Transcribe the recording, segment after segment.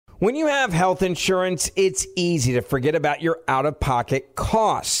When you have health insurance, it's easy to forget about your out-of-pocket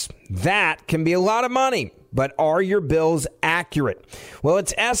costs. That can be a lot of money, but are your bills accurate? Well,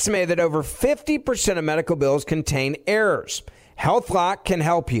 it's estimated that over 50% of medical bills contain errors. HealthLock can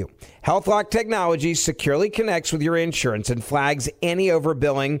help you. HealthLock technology securely connects with your insurance and flags any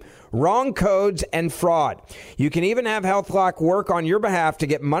overbilling, wrong codes, and fraud. You can even have HealthLock work on your behalf to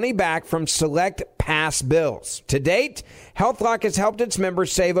get money back from select past bills. To date, HealthLock has helped its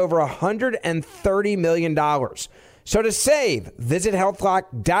members save over $130 million. So to save, visit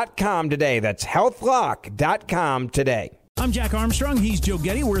healthlock.com today. That's healthlock.com today. I'm Jack Armstrong. He's Joe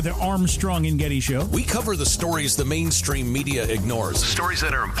Getty. We're the Armstrong and Getty Show. We cover the stories the mainstream media ignores. The stories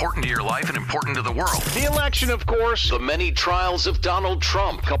that are important to your life and important to the world. The election, of course. The many trials of Donald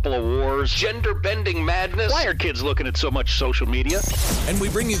Trump. Couple of wars. Gender-bending madness. Why are kids looking at so much social media? And we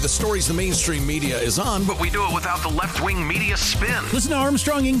bring you the stories the mainstream media is on, but we do it without the left-wing media spin. Listen to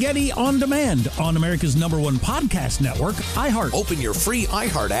Armstrong and Getty on demand on America's #1 podcast network, iHeart. Open your free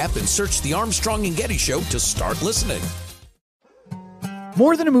iHeart app and search The Armstrong and Getty Show to start listening.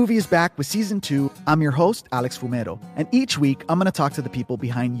 More Than a Movie is back with Season 2. I'm your host, Alex Fumero, and each week I'm going to talk to the people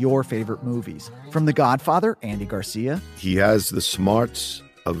behind your favorite movies. From The Godfather, Andy Garcia. He has the smarts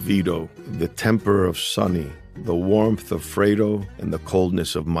of Vito, the temper of Sonny, the warmth of Fredo, and the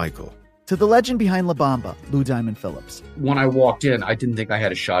coldness of Michael. To the legend behind La Bamba, Lou Diamond Phillips. When I walked in, I didn't think I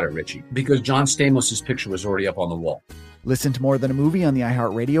had a shot at Richie because John Stamos' picture was already up on the wall. Listen to More Than a Movie on the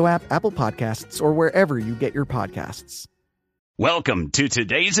iHeartRadio app, Apple Podcasts, or wherever you get your podcasts. Welcome to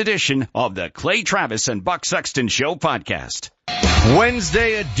today's edition of the Clay Travis and Buck Sexton Show podcast.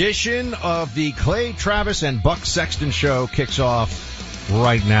 Wednesday edition of the Clay Travis and Buck Sexton Show kicks off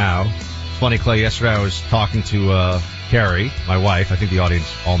right now. Funny, Clay, yesterday I was talking to Carrie, my wife. I think the audience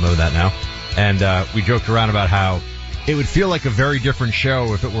all know that now. And we joked around about how it would feel like a very different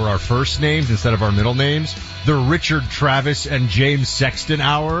show if it were our first names instead of our middle names. The Richard Travis and James Sexton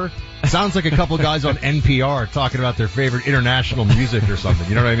Hour. Sounds like a couple of guys on NPR talking about their favorite international music or something.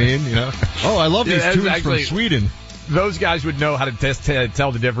 You know what I mean? You know? Oh, I love these tunes from Sweden. Those guys would know how to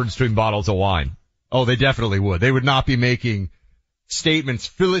tell the difference between bottles of wine. Oh, they definitely would. They would not be making statements,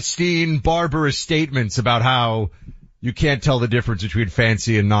 Philistine, barbarous statements about how you can't tell the difference between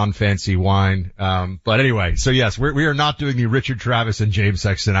fancy and non-fancy wine. But anyway, so yes, we are not doing the Richard Travis and James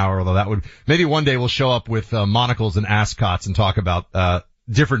Sexton Hour, although that would, maybe one day we'll show up with monocles and ascots and talk about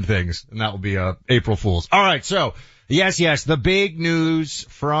different things, and that will be April Fool's. All right, so yes, the big news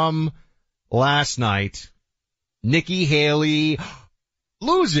from last night: Nikki Haley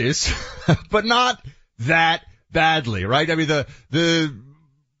loses, but not that badly, right? I mean, the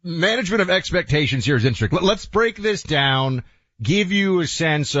management of expectations here is interesting. Let's break this down, give you a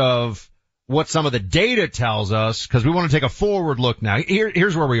sense of what some of the data tells us, because we want to take a forward look now.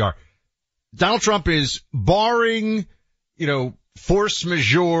 Here's where we are. Donald Trump is, barring, force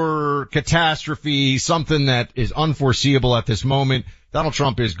majeure, catastrophe, something that is unforeseeable at this moment, Donald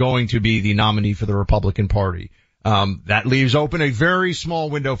Trump is going to be the nominee for the Republican Party. That leaves open a very small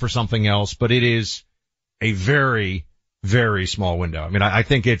window for something else, but it is a very, very small window. I mean, I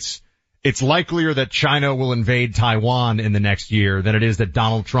think it's likelier that China will invade Taiwan in the next year than it is that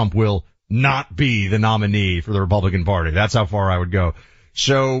Donald Trump will not be the nominee for the Republican Party. That's how far I would go.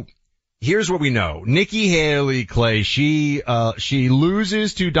 So here's what we know. Nikki Haley, Clay, she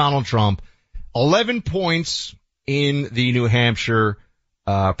loses to Donald Trump 11 points in the New Hampshire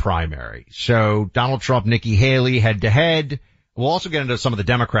primary. So Donald Trump, Nikki Haley head to head. We'll also get into some of the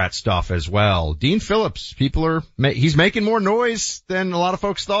Democrat stuff as well. Dean Phillips, he's making more noise than a lot of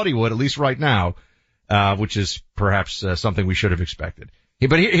folks thought he would, at least right now, which is perhaps something we should have expected.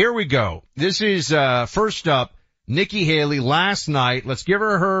 But here we go. This is first up, Nikki Haley last night. Let's give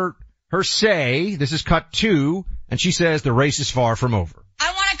her say. This is cut 2, and she says the race is far from over.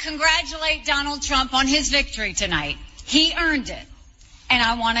 I want to congratulate Donald Trump on his victory tonight. He earned it, and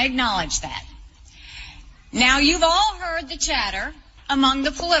I want to acknowledge that. Now, you've all heard the chatter among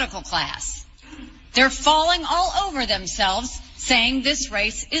the political class. They're falling all over themselves, saying this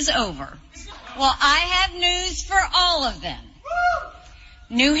race is over. Well, I have news for all of them.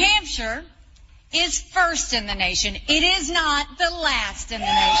 New Hampshire is first in the nation. It is not the last in the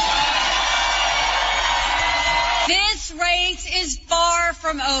nation. This race is far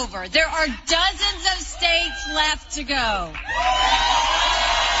from over. There are dozens of states left to go.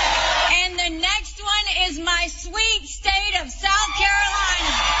 And the next one is my sweet state of South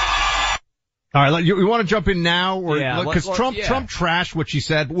Carolina. All right, you want to jump in now? Because Trump trashed what she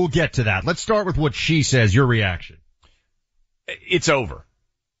said. We'll get to that. Let's start with what she says, your reaction. It's over.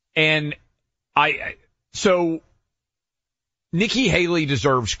 And so Nikki Haley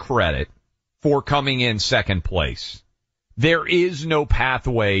deserves credit for coming in second place. There is no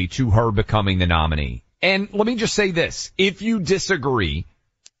pathway to her becoming the nominee. And let me just say this. If you disagree,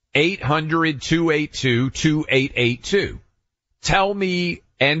 800-282-2882. Tell me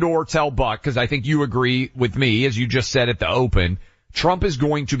and or tell Buck, because I think you agree with me, as you just said at the open, Trump is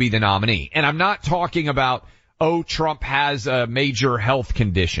going to be the nominee. And I'm not talking about, Trump has a major health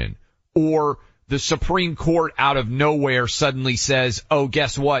condition, or the Supreme Court out of nowhere suddenly says,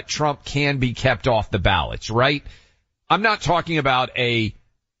 guess what? Trump can be kept off the ballots, right? I'm not talking about a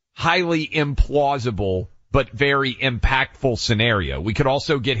highly implausible but very impactful scenario. We could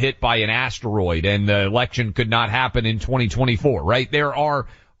also get hit by an asteroid and the election could not happen in 2024, right? There are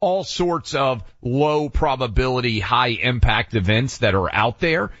all sorts of low probability, high impact events that are out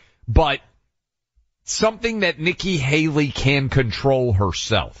there, but something that Nikki Haley can control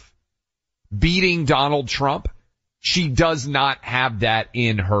herself. Beating Donald Trump, she does not have that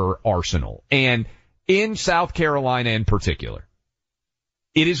in her arsenal. And in South Carolina in particular,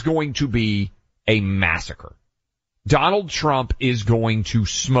 it is going to be a massacre. Donald Trump is going to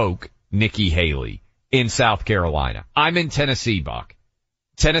smoke Nikki Haley in South Carolina. I'm in Tennessee, Buck.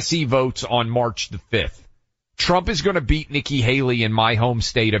 Tennessee votes on March the 5th. Trump is going to beat Nikki Haley in my home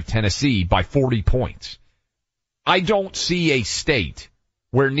state of Tennessee by 40 points. I don't see a state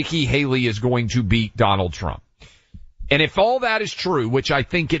where Nikki Haley is going to beat Donald Trump. And if all that is true, which I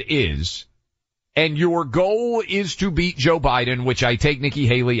think it is, and your goal is to beat Joe Biden, which I take Nikki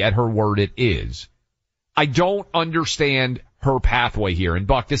Haley at her word it is, I don't understand her pathway here. And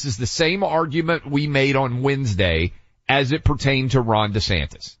Buck, this is the same argument we made on Wednesday as it pertained to Ron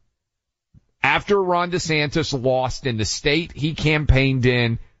DeSantis. After Ron DeSantis lost in the state he campaigned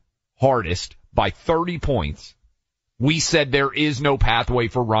in hardest by 30 points, we said there is no pathway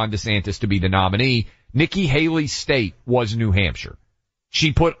for Ron DeSantis to be the nominee. Nikki Haley's state was New Hampshire.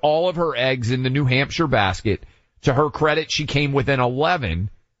 She put all of her eggs in the New Hampshire basket. To her credit, she came within 11,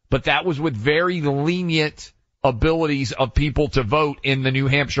 but that was with very lenient abilities of people to vote in the New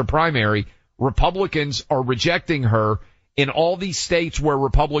Hampshire primary. Republicans are rejecting her in all these states where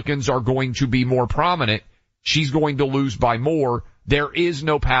Republicans are going to be more prominent. She's going to lose by more. There is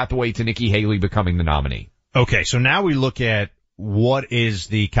no pathway to Nikki Haley becoming the nominee. Okay, so now we look at what is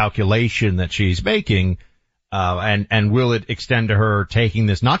the calculation that she's making. And will it extend to her taking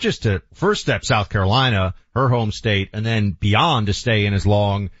this not just to first step South Carolina, her home state, and then beyond to stay in as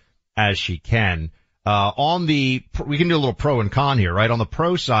long as she can. We can do a little pro and con here, right? On the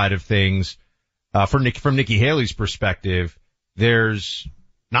pro side of things, from Nikki Haley's perspective, there's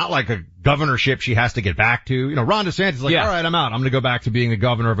not like a governorship she has to get back to. You know, Ron DeSantis is like, all right, I'm out. I'm going to go back to being the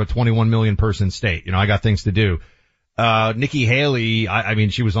governor of a 21 million person state. You know, I got things to do. Nikki Haley, I mean,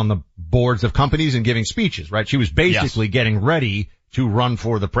 she was on the boards of companies and giving speeches, right? She was basically getting ready to run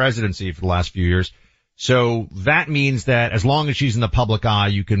for the presidency for the last few years. So that means that as long as she's in the public eye,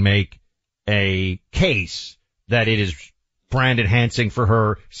 you can make a case that it is brand enhancing for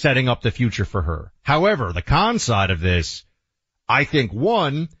her, setting up the future for her. However, the con side of this, I think,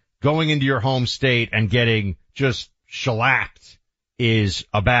 one, going into your home state and getting just shellacked is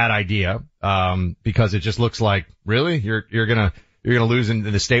a bad idea, because it just looks like, really? You're gonna lose in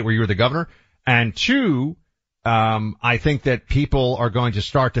the state where you were the governor? And two, I think that people are going to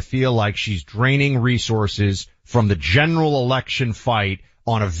start to feel like she's draining resources from the general election fight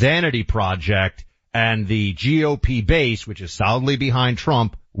on a vanity project, and the GOP base, which is solidly behind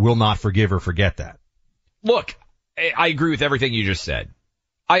Trump, will not forgive or forget that. Look, I agree with everything you just said.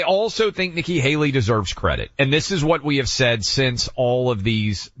 I also think Nikki Haley deserves credit. And this is what we have said since all of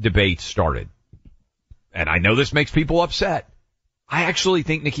these debates started. And I know this makes people upset. I actually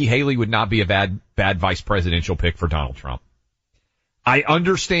think Nikki Haley would not be a bad vice presidential pick for Donald Trump. I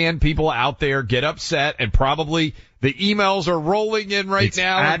understand people out there get upset, and probably the emails are rolling in right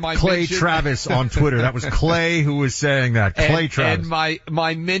now. At Clay Travis on Twitter. That was Clay who was saying that. Clay Travis. And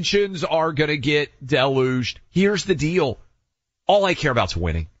my mentions are going to get deluged. Here's the deal. All I care about is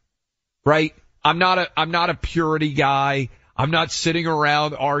winning, right? I'm not a purity guy. I'm not sitting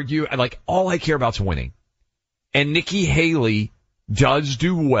around arguing. All I care about is winning. And Nikki Haley does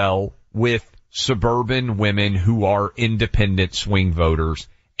do well with suburban women who are independent swing voters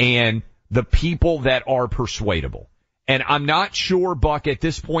and the people that are persuadable. And I'm not sure, Buck, at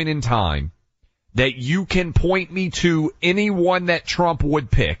this point in time, that you can point me to anyone that Trump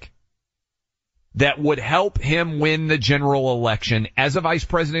would pick that would help him win the general election as a vice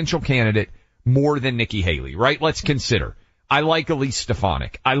presidential candidate more than Nikki Haley, right? Let's consider. I like Elise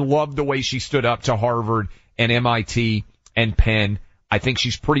Stefanik. I love the way she stood up to Harvard and MIT and Penn. I think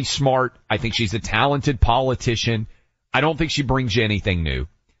she's pretty smart. I think she's a talented politician. I don't think she brings you anything new.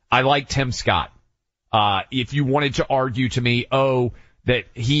 I like Tim Scott. If you wanted to argue to me, that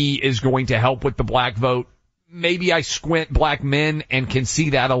he is going to help with the black vote, maybe I squint black men and can see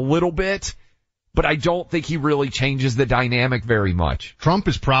that a little bit, but I don't think he really changes the dynamic very much. Trump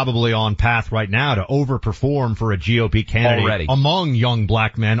is probably on path right now to overperform for a GOP candidate already among young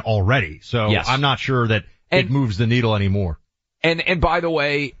black men already. So yes. I'm not sure that it moves the needle anymore. And by the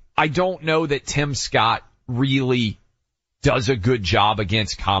way, I don't know that Tim Scott really does a good job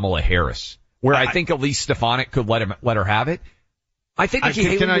against Kamala Harris, where I think Elise Stefanik could let her have it. I think Nikki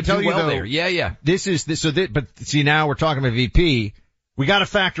Haley would do well there. Yeah. But see, now we're talking about VP. We got to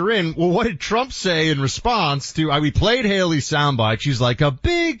factor in, well, what did Trump say in response to, we played Haley's soundbite. She's like, a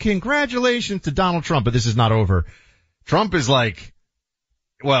big congratulations to Donald Trump, but this is not over. Trump is like,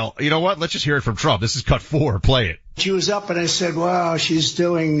 well, you know what? Let's just hear it from Trump. This is cut 4. Play it. She was up and I said, wow, she's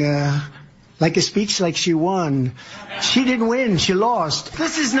doing, like a speech like she won. She didn't win. She lost.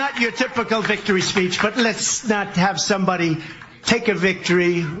 This is not your typical victory speech, but let's not have somebody take a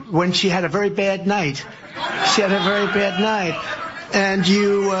victory when she had a very bad night. She had a very bad night. And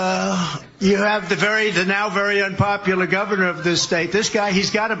you have the now very unpopular governor of this state. This guy, he's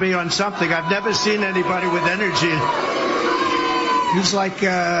got to be on something. I've never seen anybody with energy. He's like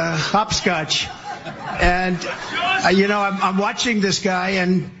hopscotch. And I'm watching this guy,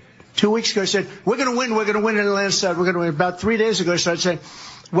 and 2 weeks ago I said, we're going to win in the landslide. We're going to win. About 3 days ago I started saying,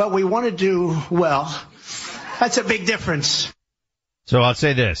 well, we want to do well. That's a big difference. So I'll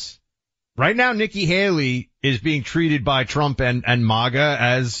say this. Right now, Nikki Haley is being treated by Trump and MAGA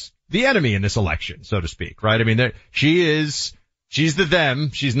as the enemy in this election, so to speak, right? I mean, she's the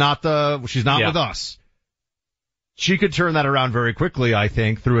them. She's not with us. She could turn that around very quickly, I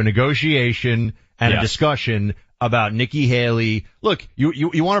think, through a negotiation and a discussion about Nikki Haley. Look,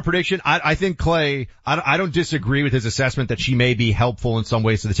 you want a prediction? I think Clay, I don't disagree with his assessment that she may be helpful in some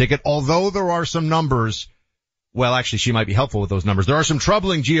ways to the ticket, although there are some numbers. Well, actually, she might be helpful with those numbers. There are some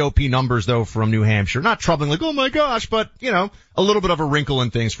troubling GOP numbers, though, from New Hampshire. Not troubling like, oh my gosh, but, a little bit of a wrinkle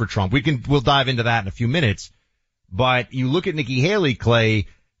in things for Trump. We'll dive into that in a few minutes. But you look at Nikki Haley, Clay,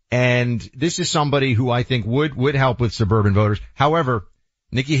 and this is somebody who I think would help with suburban voters. However,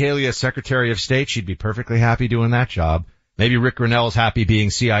 Nikki Haley as Secretary of State, she'd be perfectly happy doing that job. Maybe Rick Grenell's happy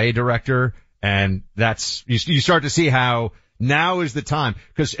being CIA director, and you start to see how now is the time.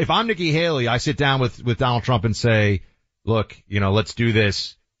 Because if I'm Nikki Haley, I sit down with Donald Trump and say, look, let's do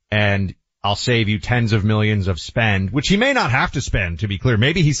this, and I'll save you tens of millions of spend, which he may not have to spend, to be clear.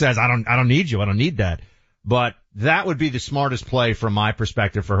 Maybe he says, I don't need you. I don't need that. But that would be the smartest play from my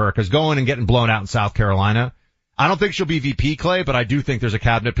perspective for her, because going and getting blown out in South Carolina, I don't think she'll be VP, Clay, but I do think there's a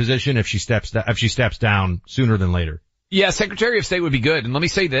cabinet position if she steps down sooner than later. Yeah, Secretary of State would be good. And let me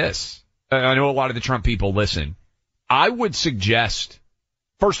say this. I know a lot of the Trump people listen. I would suggest,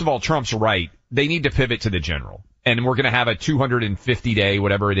 first of all, Trump's right. They need to pivot to the general. And we're going to have a 250-day,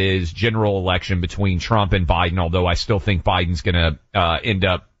 whatever it is, general election between Trump and Biden, although I still think Biden's going to end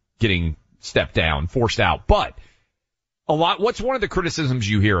up getting stepped down, forced out. But what's one of the criticisms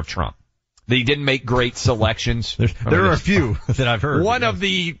you hear of Trump? That he didn't make great selections. There are a few that I've heard. One of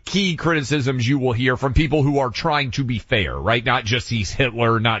the key criticisms you will hear from people who are trying to be fair, right? Not just he's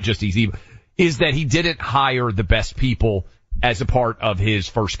Hitler, not just he's evil, is that he didn't hire the best people as a part of his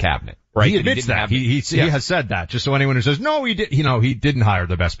first cabinet, right? He admits that. He has said that, just so anyone who says, no, he didn't hire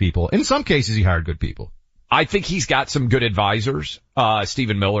the best people. In some cases, he hired good people. I think he's got some good advisors.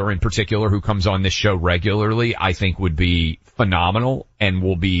 Stephen Miller in particular, who comes on this show regularly, I think would be phenomenal and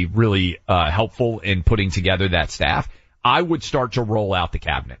will be really helpful in putting together that staff. I would start to roll out the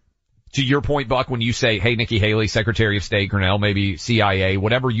cabinet. To your point, Buck, when you say, hey, Nikki Haley, Secretary of State, Grenell, maybe CIA,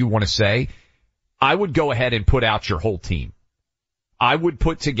 whatever you want to say, I would go ahead and put out your whole team. I would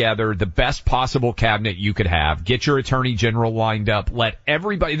put together the best possible cabinet you could have. Get your attorney general lined up. Let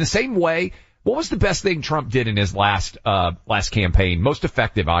everybody, in the same way, what was the best thing Trump did in his last campaign? Most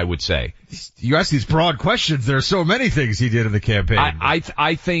effective, I would say. You ask these broad questions. There are so many things he did in the campaign.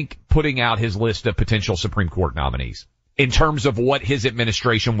 I think putting out his list of potential Supreme Court nominees in terms of what his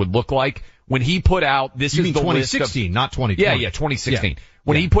administration would look like when he put out this you is mean the 2016, list of, not 2020. Yeah, 2016. Yeah.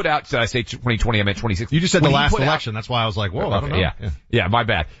 When he put out, did I say 2020? I meant 2016. You just said the last election. That's why I was like, whoa, I don't know. Yeah, my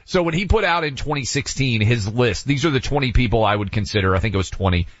bad. So when he put out in 2016 his list, these are the 20 people I would consider, I think it was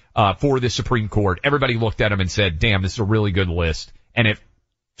 20, for the Supreme Court. Everybody looked at him and said, damn, this is a really good list. And it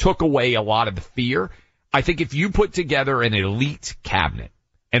took away a lot of the fear. I think if you put together an elite cabinet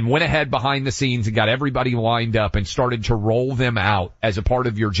and went ahead behind the scenes and got everybody lined up and started to roll them out as a part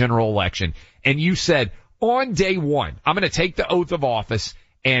of your general election, and you said, on day one, I'm going to take the oath of office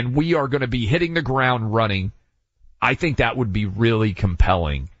and we are going to be hitting the ground running. I think that would be really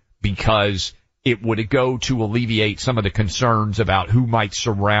compelling because it would go to alleviate some of the concerns about who might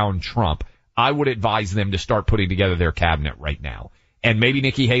surround Trump. I would advise them to start putting together their cabinet right now. And maybe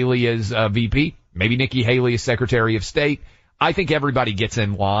Nikki Haley is VP. Maybe Nikki Haley is Secretary of State. I think everybody gets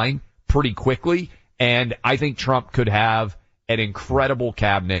in line pretty quickly. And I think Trump could have an incredible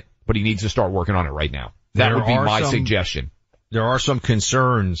cabinet, but he needs to start working on it right now. That would be my suggestion. There are some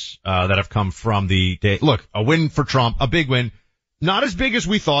concerns that have come from the day. Look, a win for Trump, a big win. Not as big as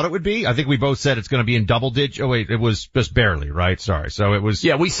we thought it would be. I think we both said it's going to be in double digits. Oh wait, it was just barely, right? Sorry. So it was.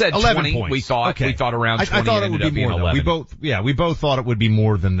 Yeah, we said 11 20. points. We thought around 20. I thought it would be more. We both thought it would be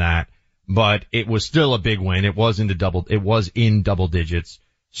more than that, but it was still a big win. It was in double digits.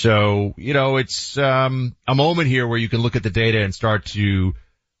 So, it's a moment here where you can look at the data and start to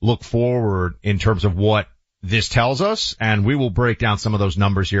look forward in terms of what this tells us, and we will break down some of those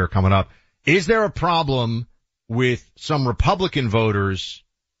numbers here coming up. Is there a problem with some Republican voters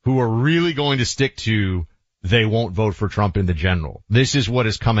who are really going to stick to they won't vote for Trump in the general? This is what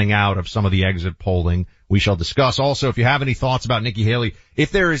is coming out of some of the exit polling. We shall discuss. Also, if you have any thoughts about Nikki Haley,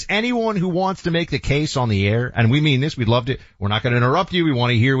 if there is anyone who wants to make the case on the air, and we mean this, we'd love to, we're not going to interrupt you. We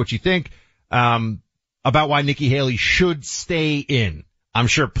want to hear what you think, about why Nikki Haley should stay in. I'm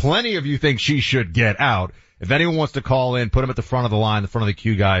sure plenty of you think she should get out. If anyone wants to call in, put them at the front of the line, the front of the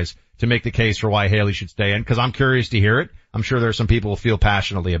queue guys, to make the case for why Haley should stay in, because I'm curious to hear it. I'm sure there are some people who feel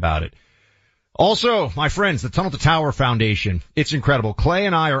passionately about it. Also, my friends, the Tunnel to Tower Foundation. It's incredible. Clay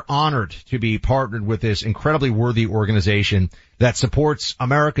and I are honored to be partnered with this incredibly worthy organization that supports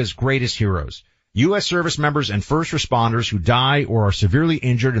America's greatest heroes. U.S. service members and first responders who die or are severely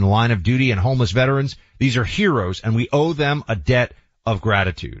injured in the line of duty and homeless veterans. These are heroes, and we owe them a debt of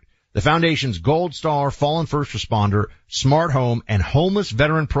gratitude. The Foundation's Gold Star, Fallen First Responder, Smart Home, and Homeless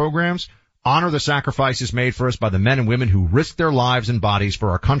Veteran programs honor the sacrifices made for us by the men and women who risked their lives and bodies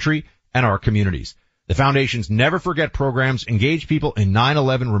for our country and our communities. The Foundation's Never Forget programs engage people in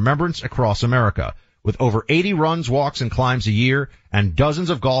 9/11 remembrance across America, with over 80 runs, walks, and climbs a year, and dozens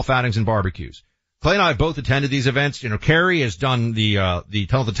of golf outings and barbecues. Clay and I both attended these events. Carrie has done the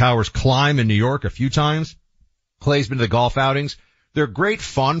Tunnel to Towers climb in New York a few times. Clay's been to the golf outings. They're great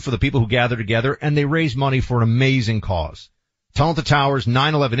fun for the people who gather together, and they raise money for an amazing cause. Tunnel to Towers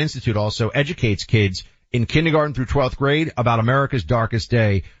 9/11 Institute also educates kids in kindergarten through 12th grade about America's darkest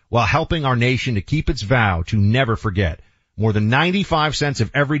day while helping our nation to keep its vow to never forget. More than 95 cents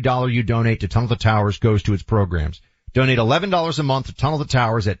of every dollar you donate to Tunnel to Towers goes to its programs. Donate $11 a month to Tunnel to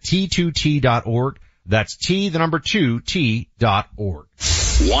Towers at T2T.org. That's T2T.org.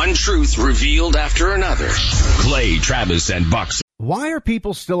 One truth revealed after another. Clay, Travis, and Buck. Why are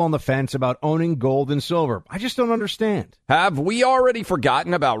people still on the fence about owning gold and silver? I just don't understand. Have we already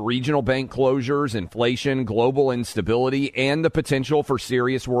forgotten about regional bank closures, inflation, global instability, and the potential for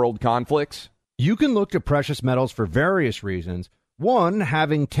serious world conflicts? You can look to precious metals for various reasons. 1,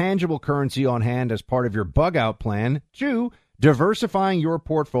 having tangible currency on hand as part of your bug-out plan. 2, diversifying your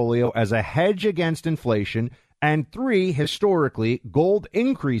portfolio as a hedge against inflation. And 3, historically, gold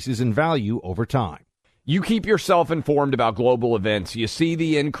increases in value over time. You keep yourself informed about global events. You see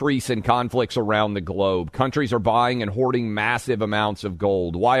the increase in conflicts around the globe. Countries are buying and hoarding massive amounts of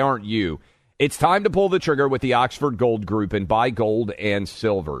gold. Why aren't you? It's time to pull the trigger with the Oxford Gold Group and buy gold and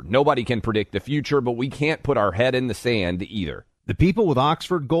silver. Nobody can predict the future, but we can't put our head in the sand either. The people with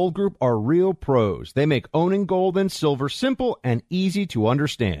Oxford Gold Group are real pros. They make owning gold and silver simple and easy to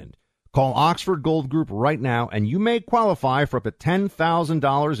understand. Call Oxford Gold Group right now, and you may qualify for up to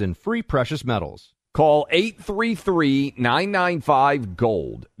 $10,000 in free precious metals. Call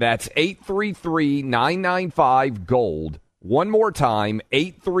 833-995-GOLD. That's 833-995-GOLD. One more time,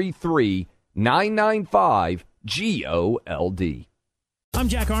 833-995-GOLD. I'm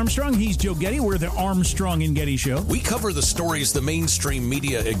Jack Armstrong. He's Joe Getty. We're the Armstrong and Getty Show. We cover the stories the mainstream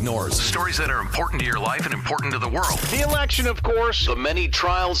media ignores. Stories that are important to your life and important to the world. The election, of course. The many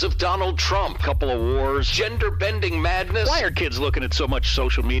trials of Donald Trump. Couple of wars. Gender-bending madness. Why are kids looking at so much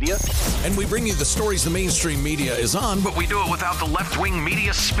social media? And we bring you the stories the mainstream media is on, but we do it without the left-wing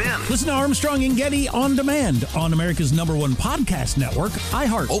media spin. Listen to Armstrong and Getty on demand on America's #1 podcast network,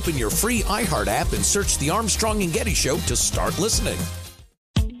 iHeart. Open your free iHeart app and search the Armstrong and Getty Show to start listening.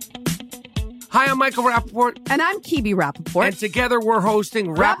 Hi, I'm Michael Rappaport. And I'm Kibi Rappaport. And together we're hosting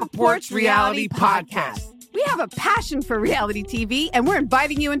Rappaport's Reality Podcast. We have a passion for reality TV, and we're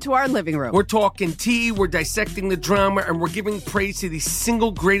inviting you into our living room. We're talking tea, we're dissecting the drama, and we're giving praise to the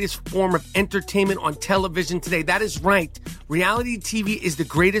single greatest form of entertainment on television today. That is right. Reality TV is the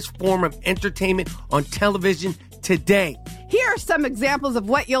greatest form of entertainment on television today. Here are some examples of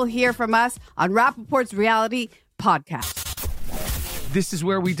what you'll hear from us on Rappaport's Reality Podcast. This is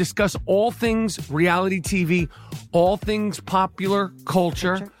where we discuss all things reality TV, all things popular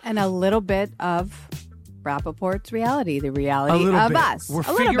culture. And a little bit of Rappaport's reality, the reality of bit. us. We're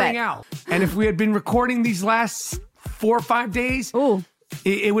figuring out. And if we had been recording these last 4 or 5 days,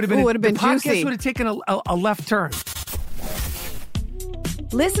 it would have been, the podcast juicy. would have taken a left turn.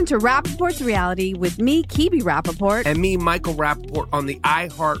 Listen to Rappaport's reality with me, Kibi Rappaport. And me, Michael Rappaport, on the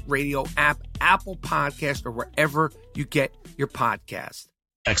iHeartRadio app, Apple Podcast, or wherever you get your podcast.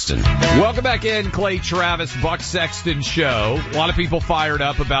 Sexton. Welcome back in, Clay Travis, Buck Sexton Show. A lot of people fired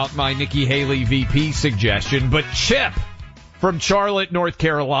up about my Nikki Haley VP suggestion, but Chip from Charlotte, North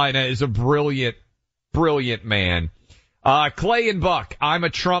Carolina is a brilliant, brilliant man. Clay and Buck, I'm a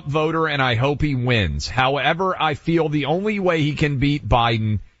Trump voter and I hope he wins. However, I feel the only way he can beat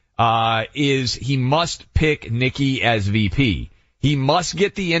Biden, is he must pick Nikki as VP. He must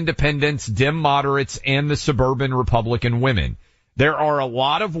get the independents, Dem moderates, and the suburban Republican women. There are a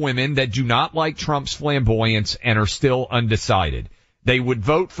lot of women that do not like Trump's flamboyance and are still undecided. They would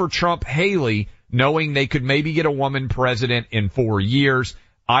vote for Trump-Haley knowing they could maybe get a woman president in 4 years.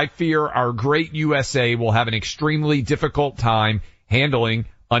 I fear our great USA will have an extremely difficult time handling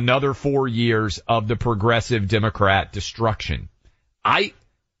another 4 years of the progressive Democrat destruction. I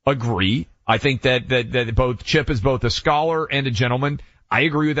agree. I think that both Chip is both a scholar and a gentleman. I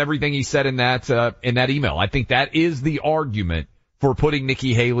agree with everything he said in that email. I think that is the argument for putting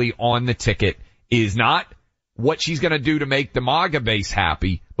Nikki Haley on the ticket, is not what she's going to do to make the MAGA base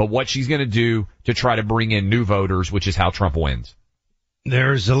happy, but what she's going to do to try to bring in new voters, which is how Trump wins.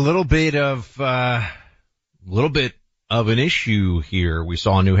 There's a little bit of an issue here we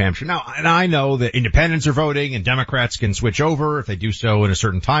saw in New Hampshire. Now, and I know that independents are voting and Democrats can switch over if they do so in a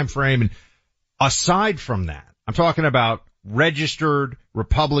certain time frame. And aside from that, I'm talking about registered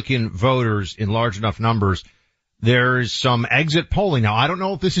Republican voters in large enough numbers. There's some exit polling. Now, I don't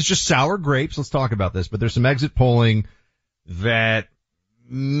know if this is just sour grapes. Let's talk about this. But there's some exit polling that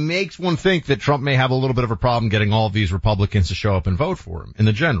makes one think that Trump may have a little bit of a problem getting all of these Republicans to show up and vote for him in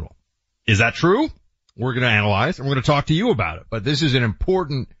the general. Is that true? We're going to analyze and we're going to talk to you about it. But this is an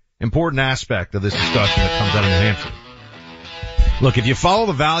important aspect of this discussion that comes out of New Hampshire. Look, if you follow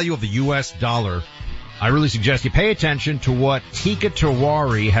the value of the U.S. dollar, I really suggest you pay attention to what Teeka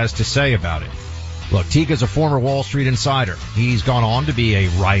Tiwari has to say about it. Look, Teeka's a former Wall Street insider. He's gone on to be a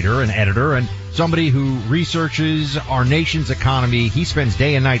writer, an editor, and somebody who researches our nation's economy. He spends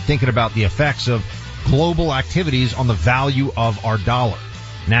day and night thinking about the effects of global activities on the value of our dollar.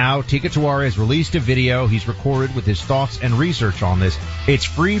 Now, Teeka Tiwari has released a video he's recorded with his thoughts and research on this. It's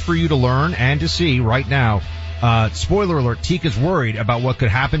free for you to learn and to see right now. Spoiler alert, Teeka's worried about what could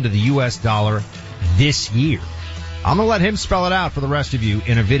happen to the U.S. dollar this year. I'm going to let him spell it out for the rest of you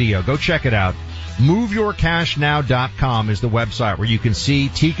in a video. Go check it out. MoveYourCashNow.com is the website where you can see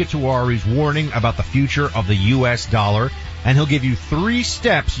Teeka Tiwari's warning about the future of the U.S. dollar, and he'll give you 3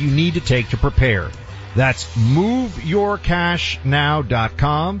 steps you need to take to prepare. That's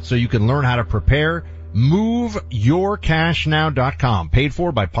MoveYourCashNow.com so you can learn how to prepare. MoveYourCashNow.com, paid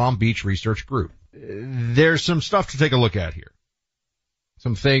for by Palm Beach Research Group. There's some stuff to take a look at here.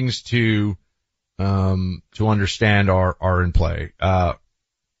 Some things to understand are in play.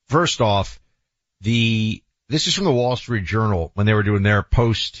 First off, this is from the Wall Street Journal when they were doing their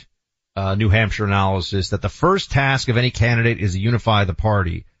post New Hampshire analysis, that the first task of any candidate is to unify the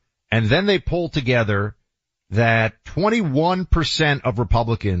party. And then they pulled together that 21% of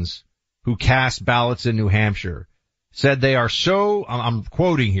Republicans who cast ballots in New Hampshire said they are so, I'm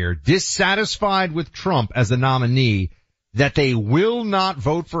quoting here, dissatisfied with Trump as the nominee that they will not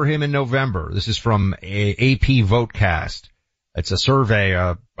vote for him in November. This is from AP Votecast. It's a survey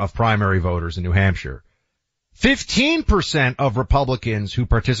of primary voters in New Hampshire. 15% of Republicans who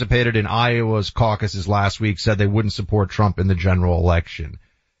participated in Iowa's caucuses last week said they wouldn't support Trump in the general election.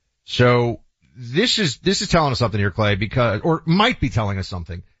 So this is telling us something here, Clay, or might be telling us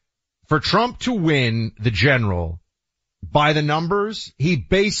something. For Trump to win the general, by the numbers, he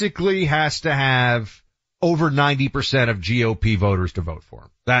basically has to have over 90% of GOP voters to vote for him.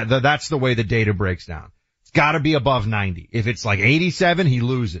 That's the way the data breaks down. It's got to be above 90. If it's like 87, he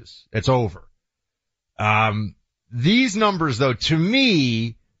loses. It's over. These numbers, though, to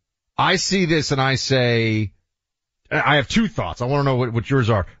me, I see this and I say, I have 2 thoughts. I want to know what yours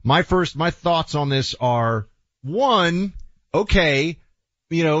are. My thoughts on this are, 1, okay,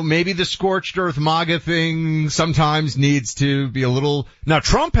 maybe the scorched earth MAGA thing sometimes needs to be a little, now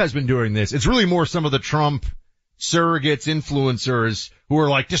Trump has been doing this. It's really more some of the Trump surrogates, influencers who are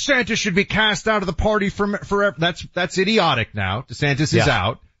like, DeSantis should be cast out of the party forever. That's idiotic now. DeSantis is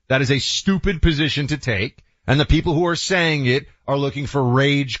out. That is a stupid position to take. And the people who are saying it are looking for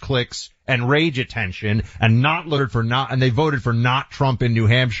rage clicks and rage attention and and they voted for not Trump in New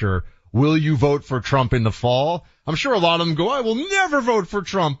Hampshire. Will you vote for Trump in the fall? I'm sure a lot of them go, I will never vote for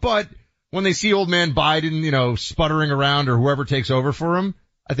Trump. But when they see old man Biden, sputtering around or whoever takes over for him,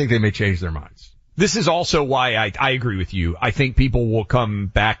 I think they may change their minds. This is also why I agree with you. I think people will come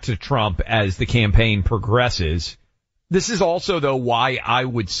back to Trump as the campaign progresses. This is also, though, why I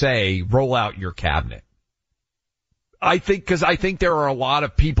would say roll out your cabinet. I think there are a lot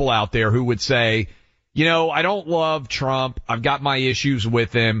of people out there who would say, I don't love Trump. I've got my issues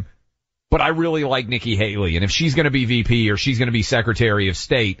with him, but I really like Nikki Haley. And if she's going to be VP or she's going to be Secretary of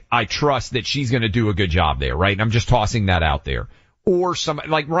State, I trust that she's going to do a good job there, right? And I'm just tossing that out there. Or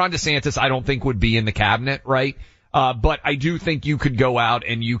like Ron DeSantis, I don't think would be in the cabinet, right? But I do think you could go out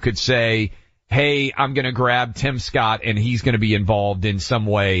and you could say, hey, I'm going to grab Tim Scott and he's going to be involved in some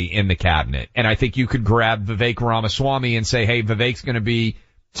way in the cabinet. And I think you could grab Vivek Ramaswamy and say, hey, Vivek's going to be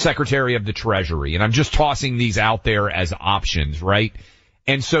Secretary of the Treasury. And I'm just tossing these out there as options, right?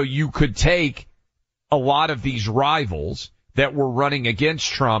 And so you could take a lot of these rivals that were running against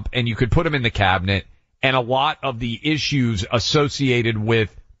Trump and you could put them in the cabinet, and a lot of the issues associated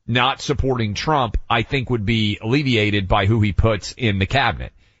with not supporting Trump, I think would be alleviated by who he puts in the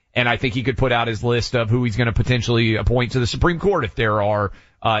cabinet. And I think he could put out his list of who he's going to potentially appoint to the Supreme Court if there are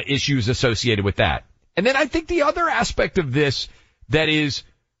issues associated with that. And then I think the other aspect of this that is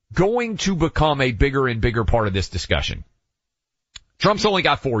going to become a bigger and bigger part of this discussion. Trump's only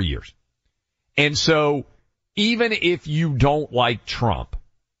got 4 years. And so even if you don't like Trump,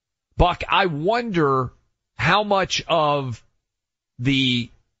 Buck, I wonder how much of the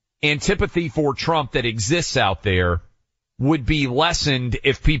antipathy for Trump that exists out there would be lessened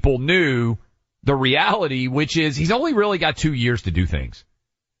if people knew the reality, which is he's only really got 2 years to do things.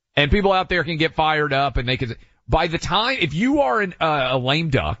 And people out there can get fired up and they can, by the time, if you are a lame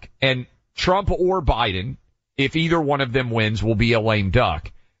duck, and Trump or Biden, if either one of them wins, will be a lame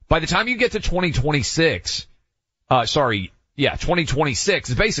duck. By the time you get to 2026, 2026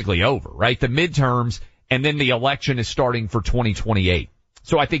 is basically over, right? The midterms, and then the election is starting for 2028.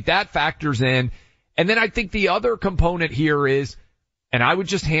 So I think that factors in. And then I think the other component here is, and I would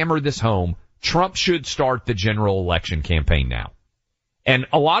just hammer this home, Trump should start the general election campaign now. And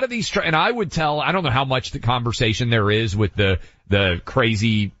a lot of these, and I would tell, I don't know how much the conversation there is with the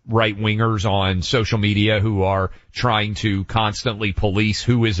crazy right-wingers on social media who are trying to constantly police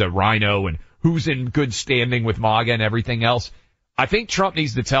who is a rhino and who's in good standing with MAGA and everything else. I think Trump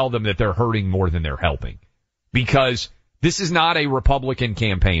needs to tell them that they're hurting more than they're helping, because this is not a Republican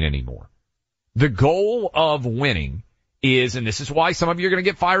campaign anymore. The goal of winning is, and this is why some of you are going to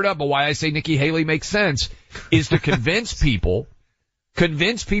get fired up, but why I say Nikki Haley makes sense, is to convince people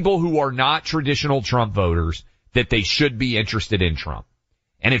who are not traditional Trump voters that they should be interested in Trump.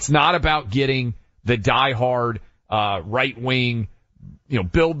 And it's not about getting the diehard, right-wing,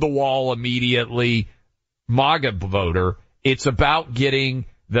 build the wall immediately MAGA voter. It's about getting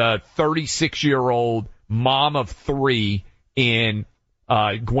the 36-year-old mom of three in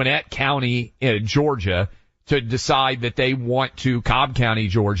Gwinnett County, Georgia, to decide that they want to, Cobb County,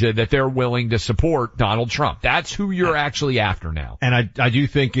 Georgia, that they're willing to support Donald Trump. That's who you're actually after now. And I do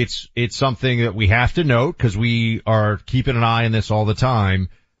think it's something that we have to note, because we are keeping an eye on this all the time.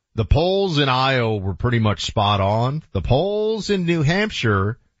 The polls in Iowa were pretty much spot on. The polls in New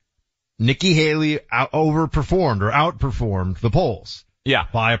Hampshire, Nikki Haley outperformed the polls. Yeah.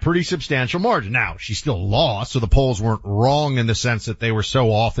 By a pretty substantial margin. Now, she still lost, so the polls weren't wrong in the sense that they were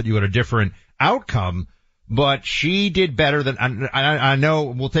so off that you had a different outcome, but she did better than, I know,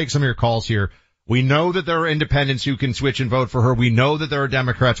 we'll take some of your calls here. We know that there are independents who can switch and vote for her. We know that there are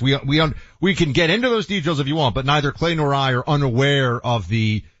Democrats. We can get into those details if you want, but neither Clay nor I are unaware of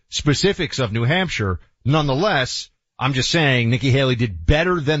the specifics of New Hampshire. Nonetheless, I'm just saying Nikki Haley did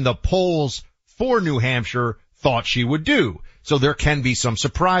better than the polls for New Hampshire thought she would do. So there can be some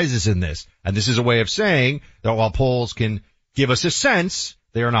surprises in this. And this is a way of saying that while polls can give us a sense,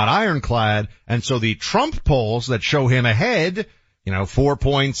 they are not ironclad. And so the Trump polls that show him ahead, 4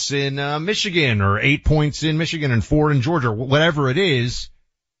 points in Michigan or 8 points in Michigan and 4 in Georgia, whatever it is,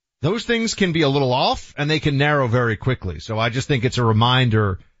 those things can be a little off and they can narrow very quickly. So I just think it's a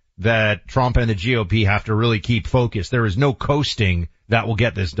reminder that Trump and the GOP have to really keep focused. There is no coasting that will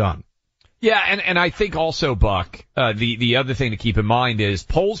get this done. Yeah, and I think also, Buck, the other thing to keep in mind is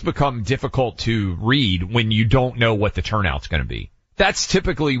polls become difficult to read when you don't know what the turnout's going to be. That's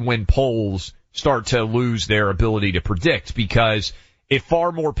typically when polls start to lose their ability to predict, because if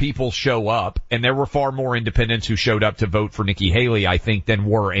far more people show up, and there were far more independents who showed up to vote for Nikki Haley, I think, than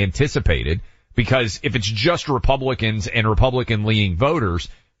were anticipated, Because if it's just Republicans and Republican-leaning voters,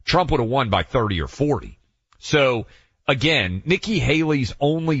 Trump would have won by 30 or 40. So, again, Nikki Haley's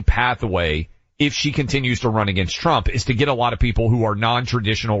only pathway, if she continues to run against Trump, is to get a lot of people who are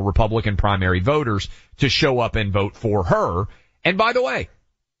non-traditional Republican primary voters to show up and vote for her. And by the way,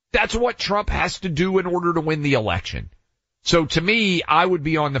 that's what Trump has to do in order to win the election. So to me, I would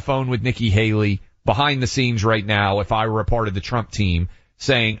be on the phone with Nikki Haley behind the scenes right now if I were a part of the Trump team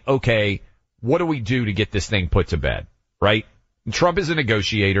saying, okay, what do we do to get this thing put to bed, right? And Trump is a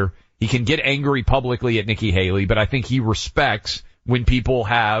negotiator. He can get angry publicly at Nikki Haley, but I think he respects when people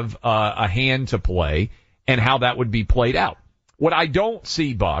have a hand to play and how that would be played out. What I don't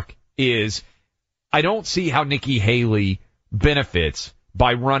see, Buck, is I don't see how Nikki Haley benefits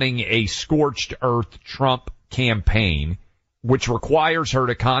by running a scorched earth Trump campaign, which requires her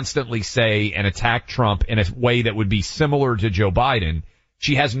to constantly say and attack Trump in a way that would be similar to Joe Biden.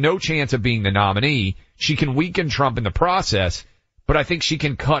 She has no chance of being the nominee. She can weaken Trump in the process, but I think she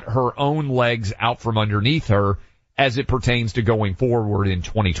can cut her own legs out from underneath her as it pertains to going forward in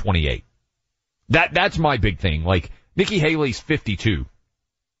 2028. That's my big thing. Like, Nikki Haley's 52.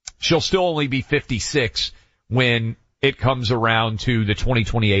 She'll still only be 56 when it comes around to the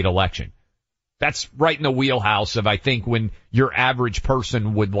 2028 election. That's right in the wheelhouse of, I think, when your average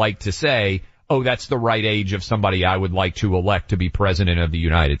person would like to say, oh, that's the right age of somebody I would like to elect to be president of the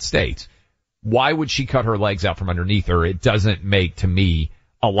United States. Why would she cut her legs out from underneath her? It doesn't make, to me,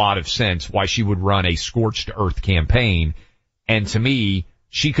 a lot of sense why she would run a scorched earth campaign. And to me,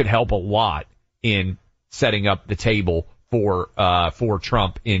 she could help a lot in setting up the table for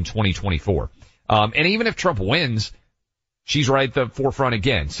Trump in 2024. And even if Trump wins, she's right at the forefront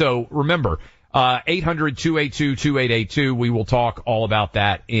again. So remember, 800-282-2882. We will talk all about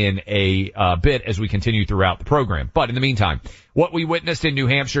that in a bit as we continue throughout the program. But in the meantime, what we witnessed in New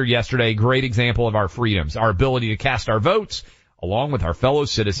Hampshire yesterday, great example of our freedoms, our ability to cast our votes along with our fellow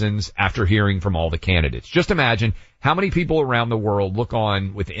citizens after hearing from all the candidates. Just imagine how many people around the world look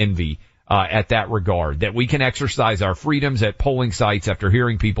on with envy at that regard, that we can exercise our freedoms at polling sites after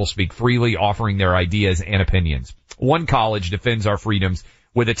hearing people speak freely, offering their ideas and opinions. One college defends our freedoms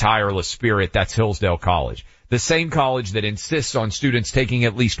with a tireless spirit. That's Hillsdale College, the same college that insists on students taking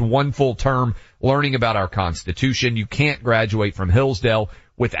at least one full term learning about our Constitution. You can't graduate from Hillsdale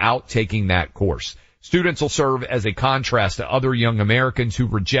without taking that course. Students will serve as a contrast to other young Americans who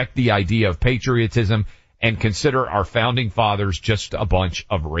reject the idea of patriotism and consider our founding fathers just a bunch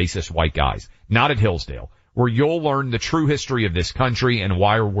of racist white guys. Not at Hillsdale, where you'll learn the true history of this country and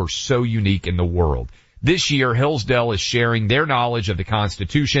why we're so unique in the world. This year, Hillsdale is sharing their knowledge of the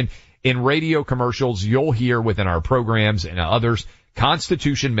Constitution in radio commercials you'll hear within our programs and others.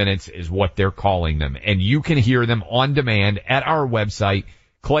 Constitution Minutes is what they're calling them, and you can hear them on demand at our website,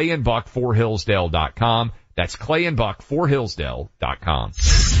 clayandbuck4hillsdale.com. That's clayandbuck4hillsdale.com.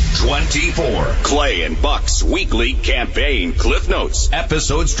 24 Clay and Buck's weekly campaign Cliff Notes.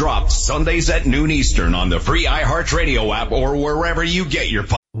 Episodes dropped Sundays at noon Eastern on the free iHeartRadio app or wherever you get your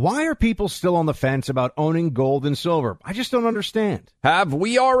podcasts. Why are people still on the fence about owning gold and silver? I just don't understand. Have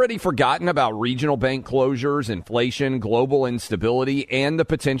we already forgotten about regional bank closures, inflation, global instability, and the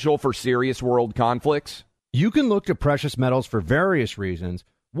potential for serious world conflicts? You can look to precious metals for various reasons.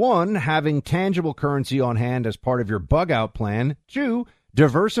 1, having tangible currency on hand as part of your bug-out plan. 2,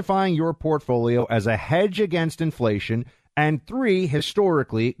 diversifying your portfolio as a hedge against inflation. And 3,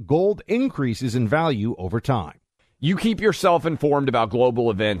 historically, gold increases in value over time. You keep yourself informed about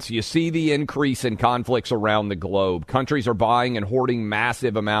global events. You see the increase in conflicts around the globe. Countries are buying and hoarding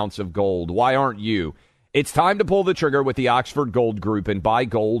massive amounts of gold. Why aren't you? It's time to pull the trigger with the Oxford Gold Group and buy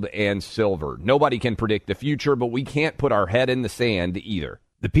gold and silver. Nobody can predict the future, but we can't put our head in the sand either.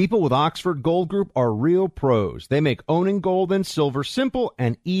 The people with Oxford Gold Group are real pros. They make owning gold and silver simple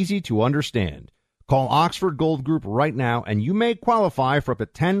and easy to understand. Call Oxford Gold Group right now, and you may qualify for up to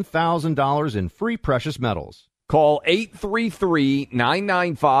 $10,000 in free precious metals. Call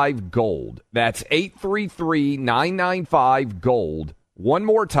 833-995-GOLD. That's 833-995-GOLD. One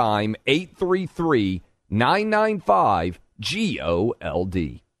more time,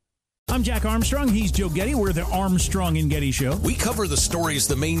 833-995-GOLD. I'm Jack Armstrong. He's Joe Getty. We're the Armstrong and Getty Show. We cover the stories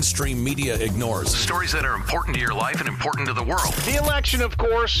the mainstream media ignores. Stories that are important to your life and important to the world. The election, of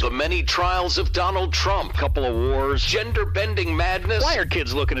course. The many trials of Donald Trump. Couple of wars. Gender-bending madness. Why are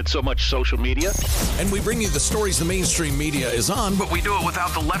kids looking at so much social media? And we bring you the stories the mainstream media is on, but we do it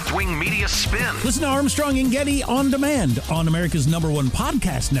without the left-wing media spin. Listen to Armstrong and Getty on demand on America's #1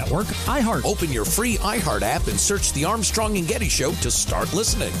 podcast network, iHeart. Open your free iHeart app and search The Armstrong and Getty Show to start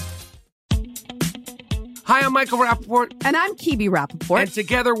listening. Hi, I'm Michael Rappaport. And I'm Kibi Rappaport. And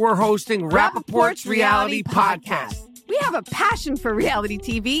together we're hosting Rappaport's Reality Podcast. We have a passion for reality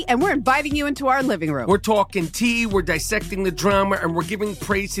TV, and we're inviting you into our living room. We're talking tea, we're dissecting the drama, and we're giving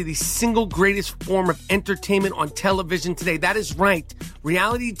praise to the single greatest form of entertainment on television today. That is right.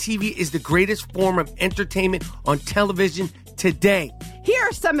 Reality TV is the greatest form of entertainment on television today. Here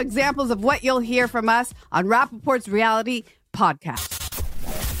are some examples of what you'll hear from us on Rappaport's Reality Podcast.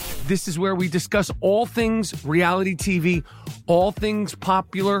 This is where we discuss all things reality TV, all things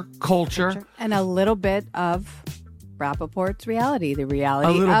popular culture. And a little bit of Rappaport's reality, the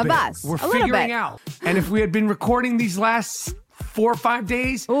reality of bit. us. We're figuring out. And if we had been recording these last 4 or 5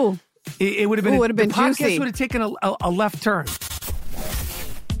 days, it would have been, the podcast juicy. Would have taken a left turn.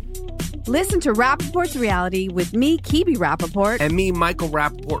 Listen to Rappaport's Reality with me, Kibi Rappaport. And me, Michael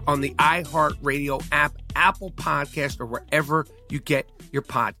Rappaport, on the iHeartRadio app, Apple Podcast, or wherever you get your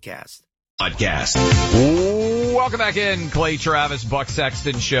podcast. Welcome back in, Clay Travis, Buck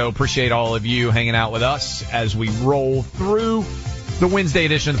Sexton Show. Appreciate all of you hanging out with us as we roll through the Wednesday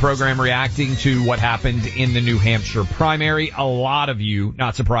edition of the program, reacting to what happened in the New Hampshire primary. A lot of you,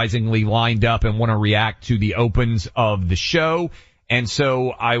 not surprisingly, lined up and want to react to the opens of the show. And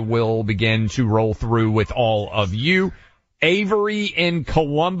so I will begin to roll through with all of you. Avery in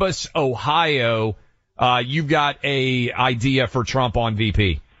Columbus, Ohio, you've got a idea for Trump on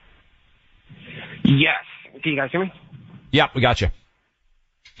VP. Yes. Can you guys hear me? Yep, we got you.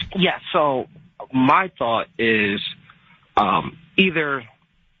 Yeah, so my thought is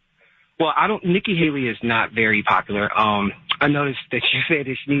Nikki Haley is not very popular. I noticed that you said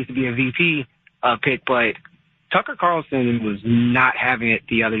that she needs to be a VP pick, but Tucker Carlson was not having it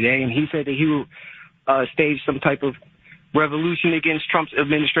the other day, and he said that he will stage some type of revolution against Trump's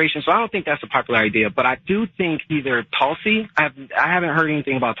administration. So I don't think that's a popular idea, but I do think either Tulsi, I haven't heard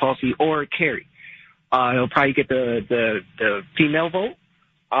anything about Tulsi, or Kerry. He'll probably get the female vote.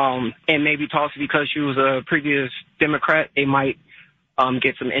 And maybe Tulsi, because she was a previous Democrat, they might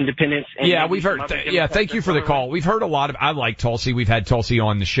get some independence. And yeah, we've heard. Thank you for the call. We've heard a lot of. I like Tulsi. We've had Tulsi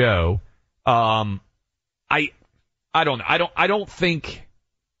on the show. I don't think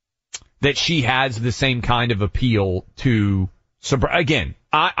that she has the same kind of appeal to. Again,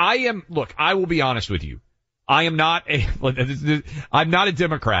 I will be honest with you. I'm not a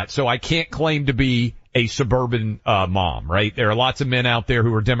Democrat, so I can't claim to be a suburban mom, right? There are lots of men out there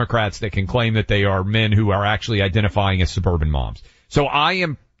who are Democrats that can claim that they are men who are actually identifying as suburban moms. So I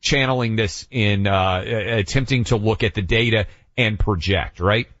am channeling this in attempting to look at the data and project,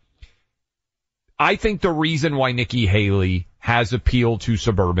 right? I think the reason why Nikki Haley has appeal to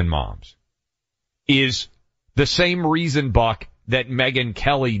suburban moms is the same reason, Buck, that Megyn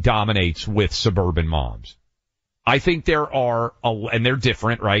Kelly dominates with suburban moms. I think there are, and they're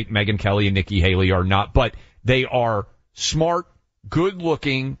different, right? Megyn Kelly and Nikki Haley are not, but they are smart,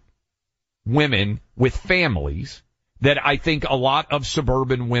 good-looking women with families that I think a lot of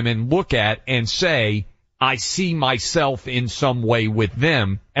suburban women look at and say, I see myself in some way with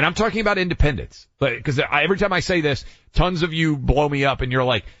them. And I'm talking about independence. Because every time I say this, tons of you blow me up and you're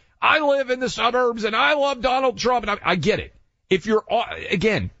like, I live in the suburbs and I love Donald Trump. And I get it. If you're,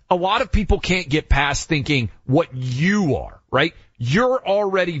 again, a lot of people can't get past thinking what you are, right? You're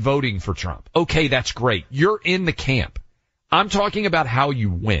already voting for Trump. Okay, that's great. You're in the camp. I'm talking about how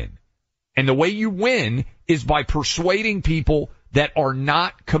you win. And the way you win is by persuading people that are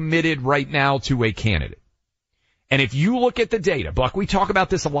not committed right now to a candidate. And if you look at the data, Buck, we talk about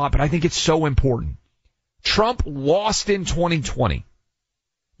this a lot, but I think it's so important. Trump lost in 2020.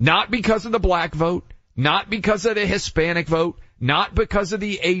 Not because of the black vote, not because of the Hispanic vote, not because of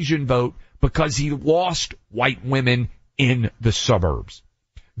the Asian vote, because he lost white women in the suburbs.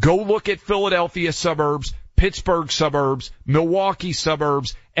 Go look at Philadelphia suburbs, Pittsburgh suburbs, Milwaukee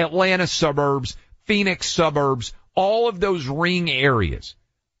suburbs, Atlanta suburbs, Phoenix suburbs, all of those ring areas.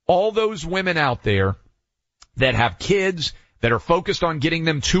 All those women out there that have kids, that are focused on getting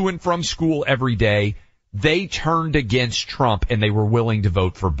them to and from school every day, they turned against Trump and they were willing to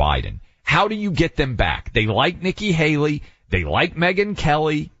vote for Biden. How do you get them back? They like Nikki Haley. They like Megyn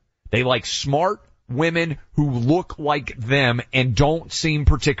Kelly. They like smart women who look like them and don't seem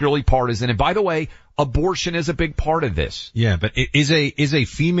particularly partisan. And by the way, abortion is a big part of this. Yeah, but is a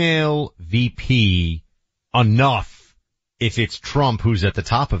female VP enough if it's Trump who's at the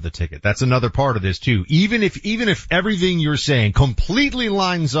top of the ticket? That's another part of this too. Even if everything you're saying completely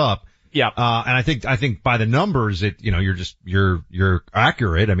lines up. Yeah. And I think by the numbers, you're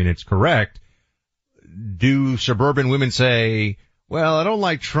accurate. I mean, it's correct. Do suburban women say, well, I don't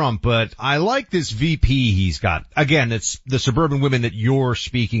like Trump, but I like this VP he's got? Again, it's the suburban women that you're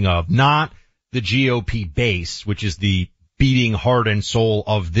speaking of, not the GOP base, which is the beating heart and soul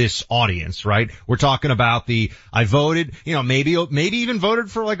of this audience, right? We're talking about I voted, maybe even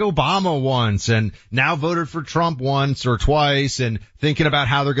voted for like Obama once and now voted for Trump once or twice and thinking about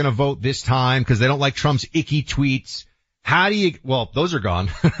how they're going to vote this time because they don't like Trump's icky tweets. Those are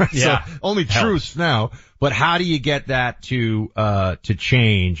gone. Yeah. So only truths now, but how do you get that to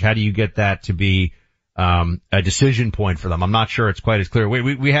change? How do you get that to be, a decision point for them? I'm not sure it's quite as clear.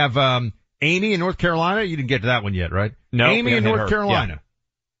 We have, Amy in North Carolina. You didn't get to that one yet, right? No. Amy in North Carolina.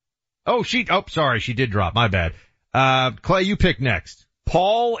 Yeah. Sorry. She did drop. My bad. Clay, you pick next.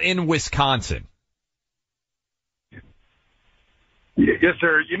 Paul in Wisconsin. Yes,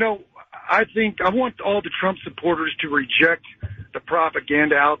 sir. I think I want all the Trump supporters to reject the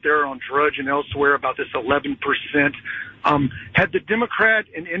propaganda out there on Drudge and elsewhere about this 11%. Had the Democrat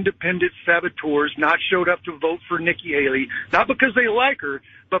and independent saboteurs not showed up to vote for Nikki Haley, not because they like her,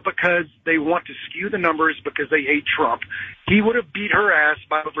 but because they want to skew the numbers because they hate Trump, he would have beat her ass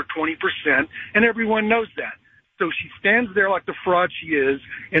by over 20%, and everyone knows that. So she stands there like the fraud she is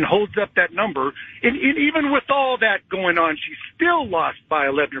and holds up that number. And even with all that going on, she still lost by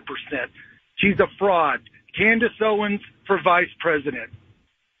 11%. She's a fraud. Candace Owens for vice president.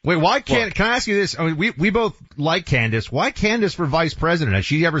 Wait, can I ask you this? I mean, we both like Candace. Why Candace for vice president? Has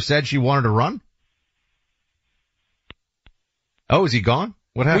she ever said she wanted to run? Oh, is he gone?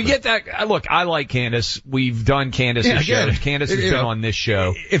 What happened? We get that. Look, I like Candace. We've done Candace's shows. Candace has been on this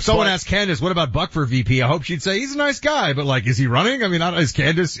show. If someone asked Candace, what about Buck for VP? I hope she'd say he's a nice guy, but is he running? I mean, is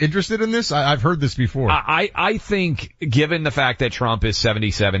Candace interested in this? I've heard this before. I think given the fact that Trump is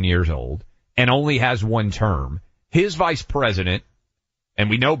 77 years old and only has one term, his vice president, and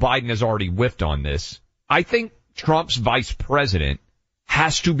we know Biden has already whiffed on this, I think Trump's vice president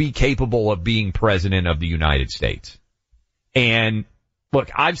has to be capable of being president of the United States. And look,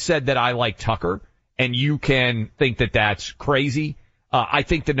 I've said that I like Tucker, and you can think that that's crazy. I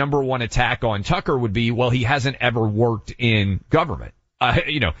think the number one attack on Tucker would be, well, he hasn't ever worked in government.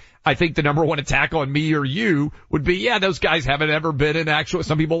 I think the number one attack on me or you would be, yeah, those guys haven't ever been in actual,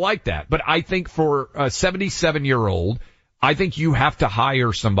 some people like that. But I think for a 77-year-old, I think you have to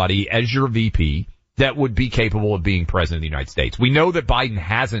hire somebody as your VP that would be capable of being president of the United States. We know that Biden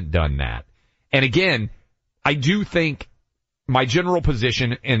hasn't done that. And again, I do think my general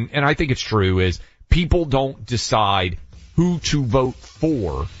position, and I think it's true, is people don't decide who to vote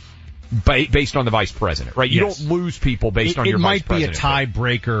for based on the vice president, right? You don't lose people based on your vice president. It might be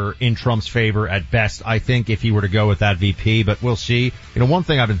a tiebreaker in Trump's favor at best, I think, if he were to go with that VP, but we'll see. One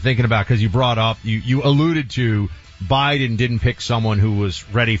thing I've been thinking about, because you brought up, you alluded to Biden didn't pick someone who was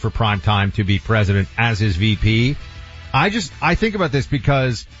ready for prime time to be president as his VP. I think about this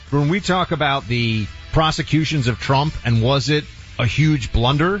because when we talk about the prosecutions of Trump and was it a huge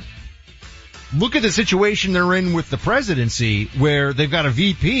blunder, look at the situation they're in with the presidency where they've got a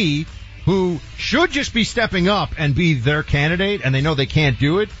VP who should just be stepping up and be their candidate, and they know they can't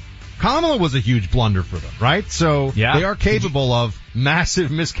do it. Kamala was a huge blunder for them, right? So they are capable of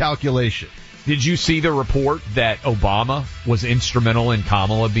massive miscalculation. Did you see the report that Obama was instrumental in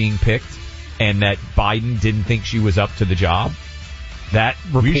Kamala being picked and that Biden didn't think she was up to the job? That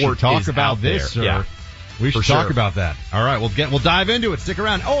report we should talk is about out this, there. sir. Yeah, we should talk about that. All right, we'll dive into it. Stick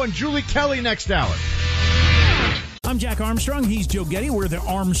around. Oh, and Julie Kelly next hour. I'm Jack Armstrong. He's Joe Getty. We're the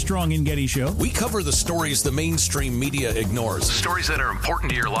Armstrong and Getty Show. We cover the stories the mainstream media ignores. Stories that are important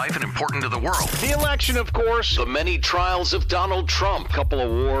to your life and important to the world. The election, of course. The many trials of Donald Trump. Couple of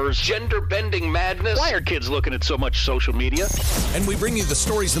wars. Gender-bending madness. Why are kids looking at so much social media? And we bring you the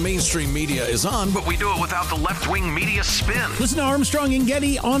stories the mainstream media is on, but we do it without the left-wing media spin. Listen to Armstrong and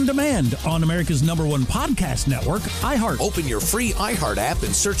Getty on demand on America's #1 podcast network, iHeart. Open your free iHeart app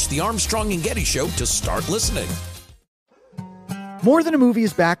and search the Armstrong and Getty Show to start listening. More Than a Movie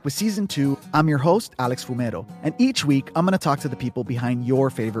is back with Season 2. I'm your host, Alex Fumero, and each week I'm going to talk to the people behind your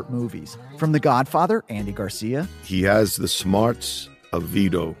favorite movies. From The Godfather, Andy Garcia. He has the smarts of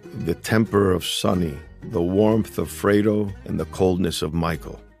Vito, the temper of Sonny, the warmth of Fredo, and the coldness of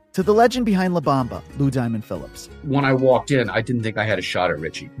Michael. To the legend behind La Bamba, Lou Diamond Phillips. When I walked in, I didn't think I had a shot at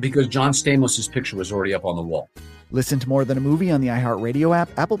Richie because John Stamos' picture was already up on the wall. Listen to More Than a Movie on the iHeartRadio app,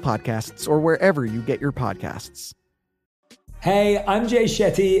 Apple Podcasts, or wherever you get your podcasts. Hey, I'm Jay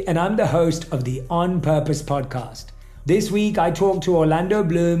Shetty, and I'm the host of the On Purpose podcast. This week, I talked to Orlando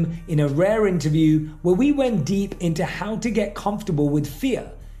Bloom in a rare interview where we went deep into how to get comfortable with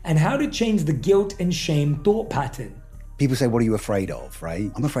fear and how to change the guilt and shame thought pattern. People say, what are you afraid of,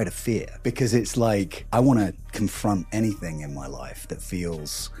 right? I'm afraid of fear because it's like I want to confront anything in my life that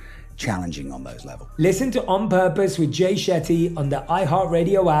feels challenging on those levels. Listen to On Purpose with Jay Shetty on the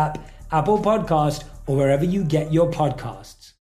iHeartRadio app, Apple Podcast, or wherever you get your podcasts.